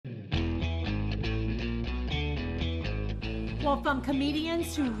Well, from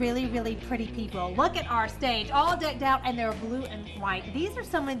comedians to really, really pretty people. Look at our stage, all decked out, and they're blue and white. These are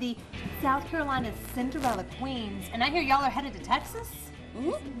some of the South Carolina's Cinderella queens. And I hear y'all are headed to Texas?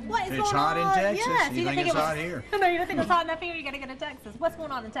 What is It's going hot on? in Texas. Yes. You think it's hot here? No, you don't think it's hot enough here? You gotta go to Texas. What's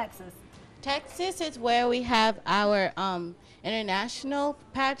going on in Texas? Texas is where we have our international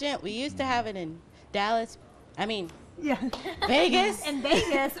pageant. We used to have it in Dallas. Yeah. Vegas. In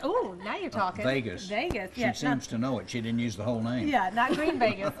Vegas. Oh, now you're talking. Vegas. Vegas. She Yeah. seems to know it. She didn't use the whole name. Yeah, not Green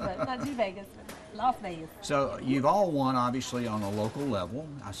Vegas, but not New Vegas, but Las Vegas. So you've all won, obviously, on a local level.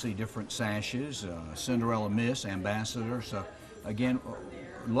 I see different sashes, Cinderella Miss, Ambassador. So, again,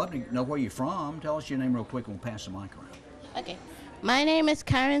 love to know where you're from. Tell us your name real quick and we'll pass the mic around. Okay. My name is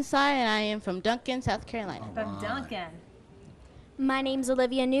Karen Sy, and I am from Duncan, South Carolina. From Duncan. My name's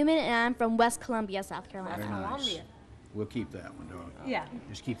Olivia Newman, and I'm from West Columbia, South Carolina. Very nice. Columbia. We'll keep that one, don't we? Yeah.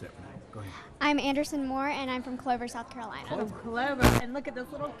 Just keep that for now. Go ahead. I'm Anderson Moore, and I'm from Clover, South Carolina. From Clover. And look at this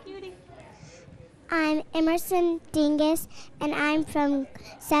little cutie. I'm Emerson Dingus, and I'm from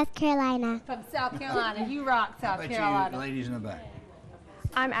South Carolina. From South Carolina. You rock, South How about Carolina. you ladies in the back?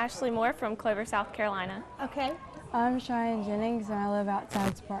 I'm Ashley Moore from Clover, South Carolina. Okay. I'm Cheyenne Jennings, and I live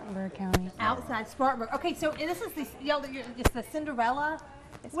outside Spartanburg County. Outside Spartanburg. Okay, so this is it's the Cinderella.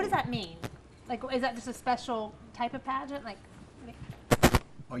 What does that mean? Like, is that just a special type of pageant? Like,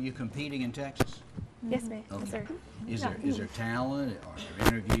 Are you competing in Texas? Yes, ma'am. Okay. Yes, sir. Is there talent? Are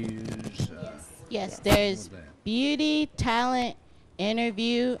there interviews? Yes, there's What was that? beauty, talent,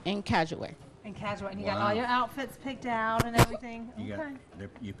 interview, and casual wear. and casual, and you got Wow. all your outfits picked out and everything. You Okay.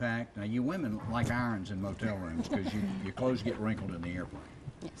 you packed. Now you women like irons in motel rooms because your clothes get wrinkled in the airplane.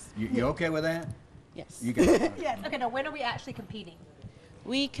 Yes. You okay with that? Yes. You got it. Yes. Okay. Now, when are we actually competing?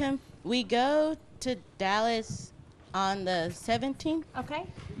 We go to Dallas on the 17th, Okay.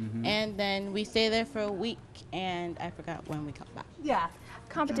 and then we stay there for a week, and I forgot when we come back. Yeah.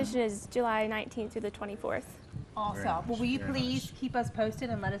 Competition is July 19th through the 24th. Awesome. Very nice, Well, will you very please nice. keep us posted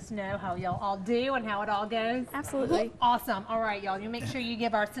and let us know how y'all all do and how it all goes? Absolutely. Awesome. All right, y'all. You make sure you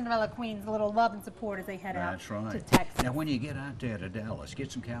give our Cinderella Queens a little love and support as they head That's out right. to Texas. Now, when you get out there to Dallas, get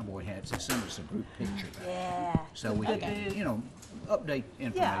some cowboy hats and send us a group picture back. Yeah. So we Good can, boots. update Yeah,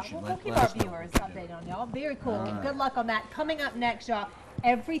 information. we'll keep let our us know viewers what we do. updated on y'all. Very cool. All And right. good luck on that. Coming up next, y'all,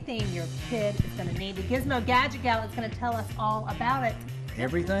 everything your kid is going to need. The Gizmo Gadget Gal is going to tell us all about it.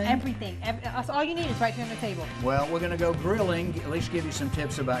 Everything? Everything. That's all you need is right here on the table. Well, we're going to go grilling, at least give you some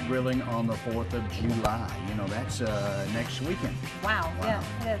tips about grilling on the 4th of July. You know, that's next weekend. Wow. Wow. Yeah,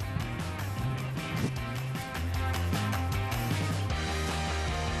 it is.